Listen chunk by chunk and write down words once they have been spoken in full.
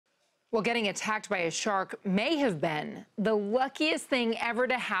Well, getting attacked by a shark may have been the luckiest thing ever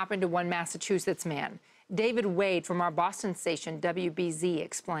to happen to one Massachusetts man. David Wade from our Boston station, WBZ,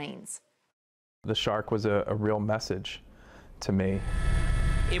 explains. The shark was a real message to me.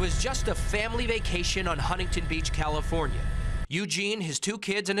 It was just a family vacation on Huntington Beach, California. Eugene, his 2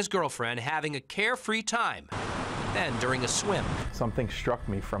 kids, and his girlfriend having a carefree time. Then, during a swim, something struck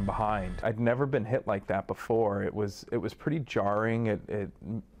me from behind. I'd never been hit like that before. It was pretty jarring. It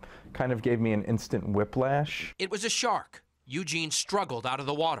kind of gave me an instant whiplash. It was a shark. Eugene struggled out of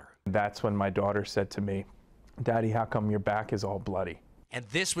the water. That's when my daughter said to me, "Daddy, how come your back is all bloody?" And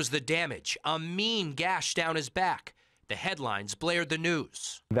this was the damage, a mean gash down his back. The headlines blared the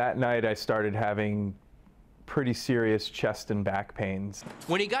news. That night I started having pretty serious chest and back pains.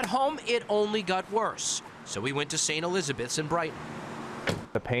 When he got home, it only got worse. So he went to St. Elizabeth's in Brighton.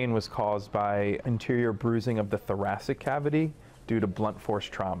 The pain was caused by interior bruising of the thoracic cavity due to blunt force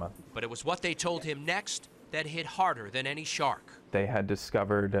trauma. But it was what they told him next that hit harder than any shark. They had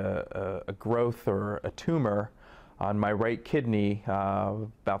discovered a growth or a tumor on my right kidney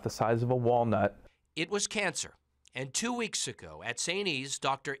about the size of a walnut. It was cancer. And 2 weeks ago at St. E's,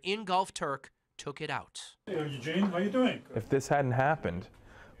 Dr. Ingolf Turk took it out. Hey, Eugene, how you doing? If this hadn't happened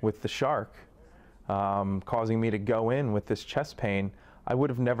with the shark causing me to go in with this chest pain, I would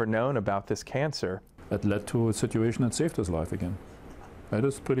have never known about this cancer. It led to a situation that saved his life again. That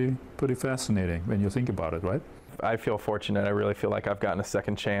is pretty fascinating when you think about it, right? I feel fortunate. I really feel like I've gotten a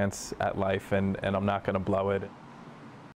second chance at life, and I'm not going to blow it.